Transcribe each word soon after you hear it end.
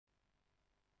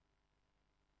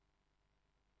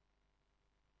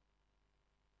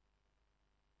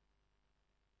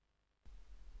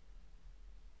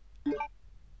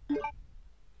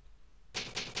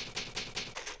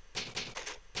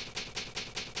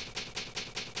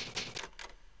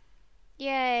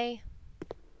Yay.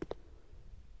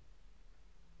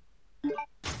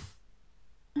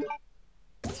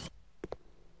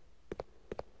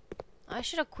 I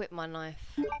should have quit my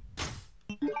knife.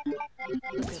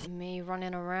 Look at me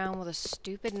running around with a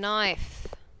stupid knife.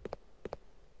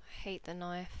 I hate the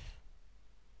knife.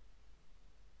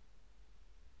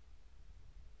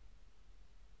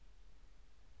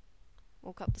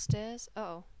 Walk up the stairs.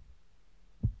 Uh-oh.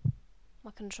 My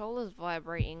controller's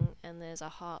vibrating and there's a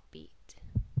heartbeat.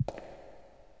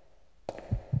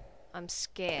 I'm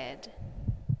scared.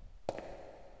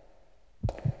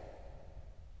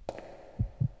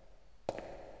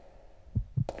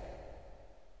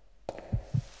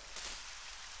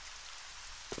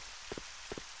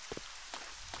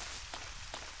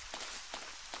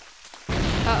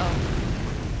 Uh-oh.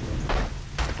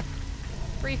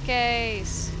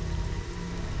 Briefcase.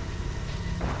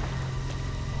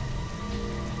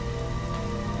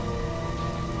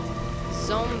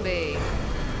 Zombie.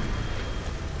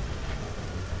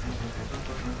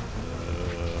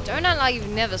 Don't act like you've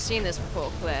never seen this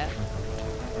before, Claire.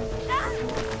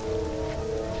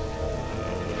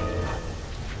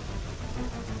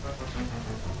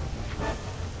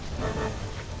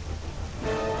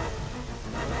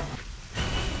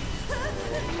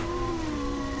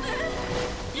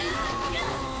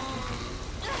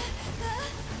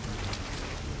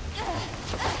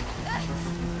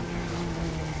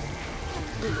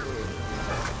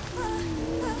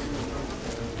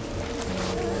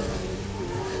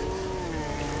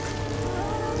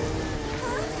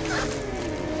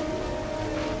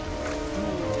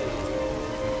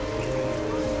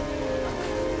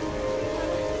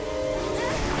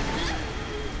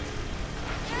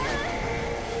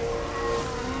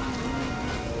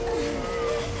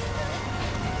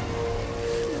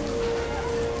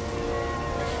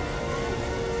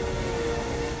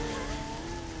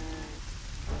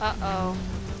 Uh-oh.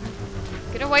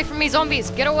 Get away from me,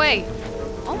 zombies! Get away!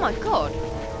 Oh my god.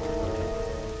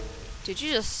 Did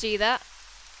you just see that?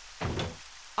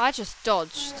 I just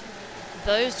dodged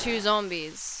those two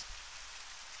zombies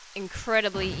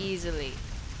incredibly easily.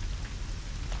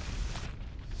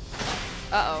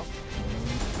 Uh-oh.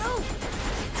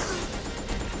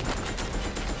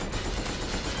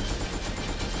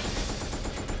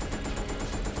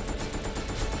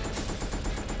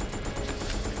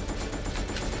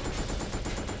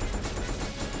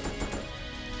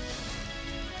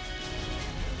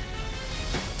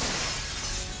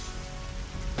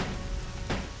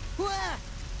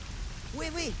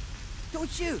 Wait, don't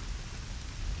shoot!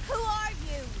 Who are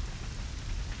you?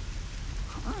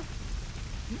 Huh?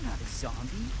 You're not a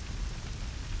zombie.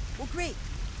 Well, great.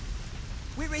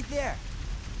 Wait right there.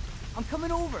 I'm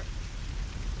coming over.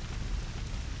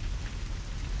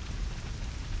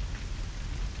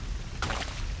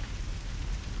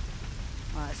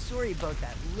 Sorry about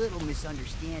that little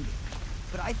misunderstanding,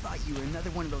 but I thought you were another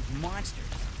one of those monsters.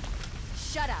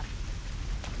 Shut up.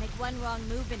 Make one wrong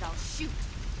move and I'll shoot.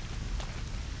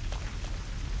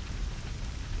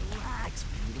 Relax,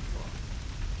 beautiful.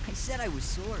 I said I was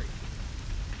sorry.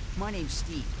 My name's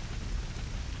Steve.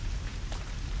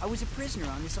 I was a prisoner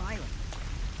on this island.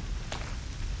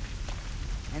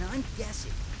 And I'm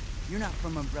guessing you're not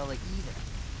from Umbrella either.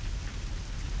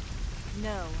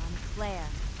 No, I'm Claire.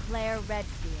 Claire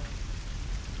Redfield.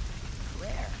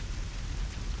 Claire?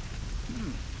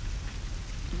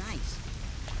 Nice.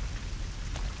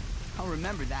 I'll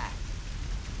remember that.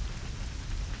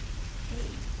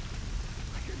 Hey,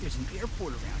 I heard there's an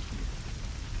airport around here.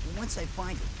 And once I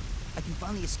find it, I can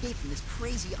finally escape from this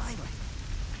crazy island.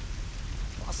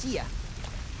 Well, I'll see ya.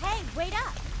 Hey, wait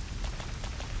up!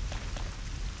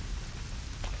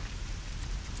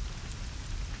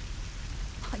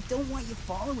 I don't want you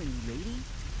following me, lady.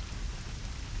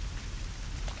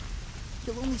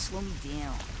 You'll only slow me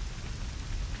down.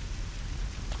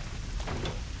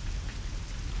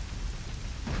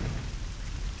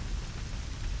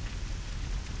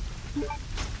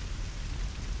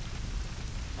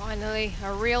 Finally,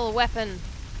 a real weapon.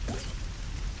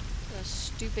 A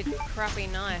stupid, crappy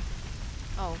knife.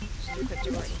 Oh, she's equipped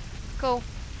it already. Cool.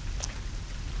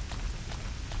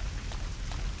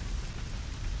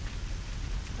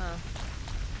 Oh.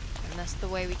 And that's the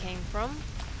way we came from.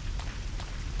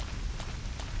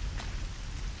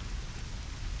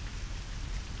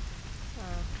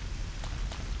 Oh.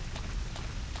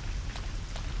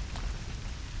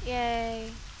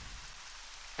 Yay.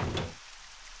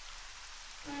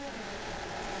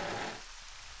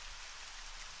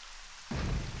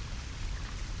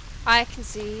 I can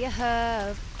see a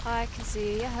herb. I can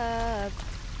see a herb.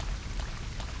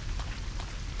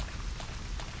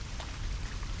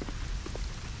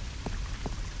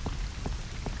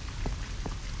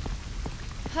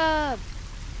 curb.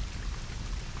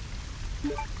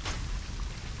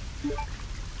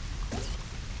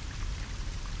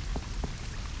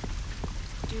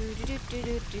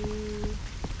 Do.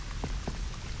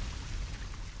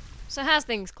 So how's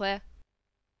things, Claire?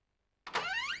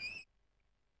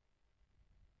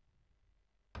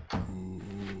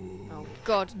 Oh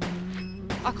God,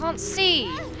 I can't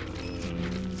see.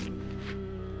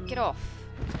 Get off.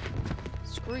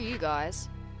 Screw you guys.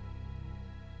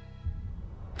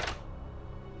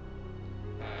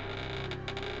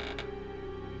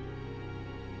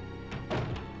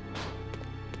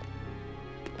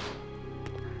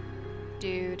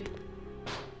 Dude.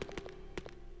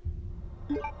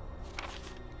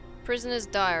 Prisoner's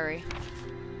diary.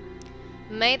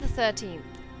 May the 13th.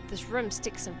 This room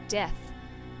stinks of death.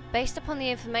 Based upon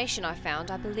the information I found,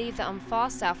 I believe that I'm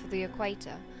far south of the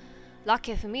equator.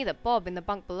 Lucky for me that Bob in the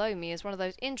bunk below me is one of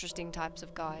those interesting types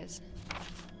of guys.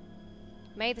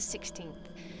 May the 16th.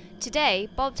 Today,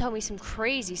 Bob told me some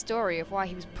crazy story of why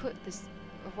he was put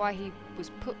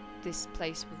this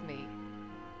place with me.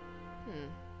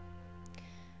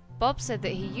 Bob said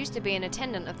that he used to be an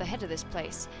attendant of the head of this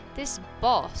place. This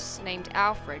boss, named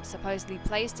Alfred, supposedly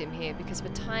placed him here because of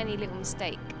a tiny little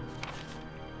mistake.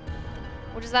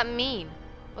 What does that mean?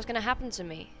 What's going to happen to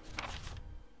me?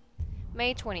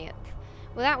 May 20th.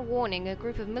 Without warning, a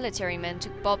group of military men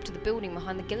took Bob to the building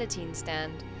behind the guillotine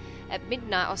stand. At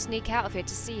midnight, I'll sneak out of here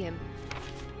to see him.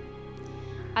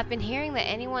 I've been hearing that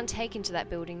anyone taken to that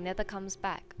building never comes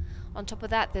back. On top of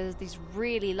that, there's these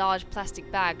really large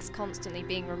plastic bags constantly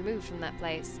being removed from that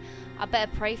place. I better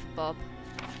pray for Bob.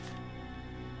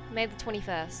 May the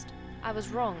 21st. I was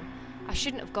wrong. I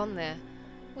shouldn't have gone there.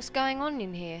 What's going on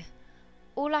in here?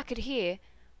 All I could hear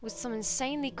was some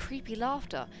insanely creepy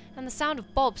laughter and the sound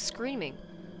of Bob screaming.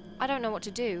 I don't know what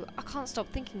to do. I can't stop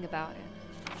thinking about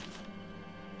it.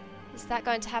 Is that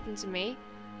going to happen to me?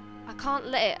 I can't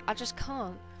let it. I just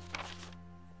can't.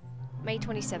 May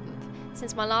 27th.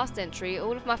 Since my last entry,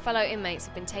 all of my fellow inmates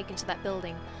have been taken to that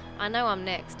building. I know I'm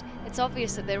next. It's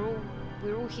obvious that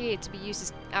we're all here to be used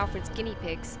as Alfred's guinea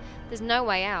pigs. There's no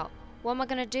way out. What am I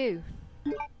gonna do?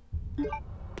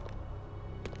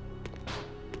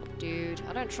 Dude,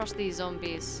 I don't trust these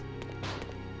zombies.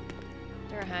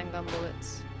 There are handgun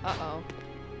bullets. Uh-oh.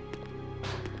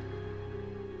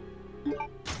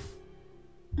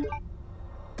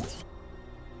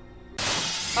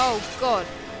 Oh, God.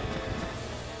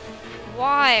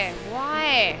 Why?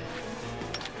 Why?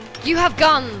 You have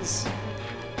guns!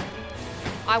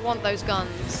 I want those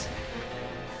guns.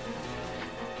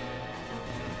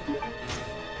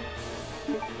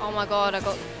 Oh my God, I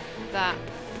got that.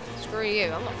 Screw you,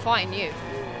 I'm not fighting you.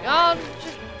 Oh,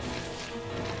 just...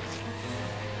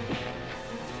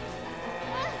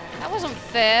 That wasn't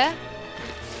fair.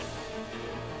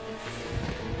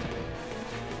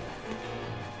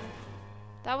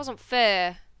 That wasn't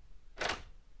fair.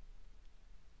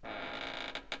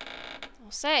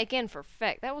 I'll say it again for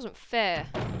effect. That wasn't fair.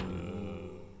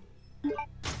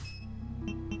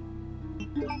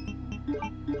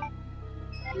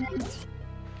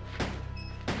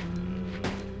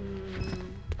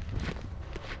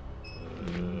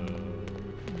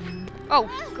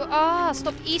 Oh,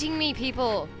 stop eating me,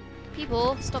 people.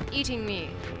 People, stop eating me.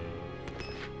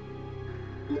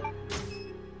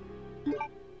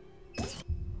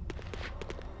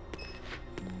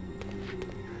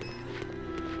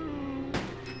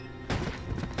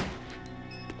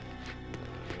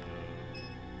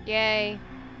 Yay.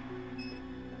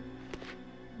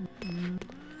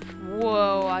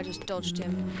 Whoa, I just dodged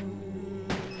him.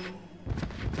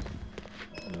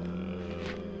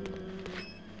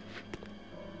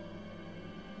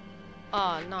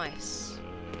 Ah, nice.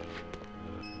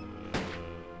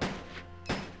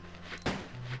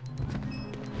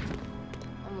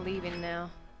 I'm leaving now.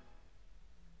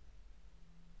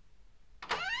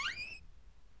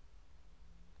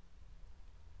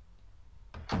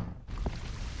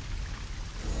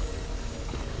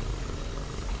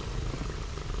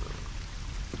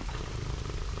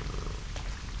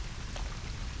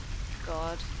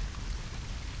 God.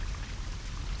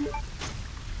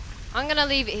 I'm gonna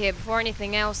leave it here before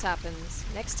anything else happens.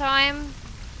 Next time,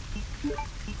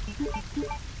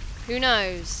 who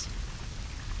knows?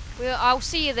 I'll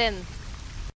see you then.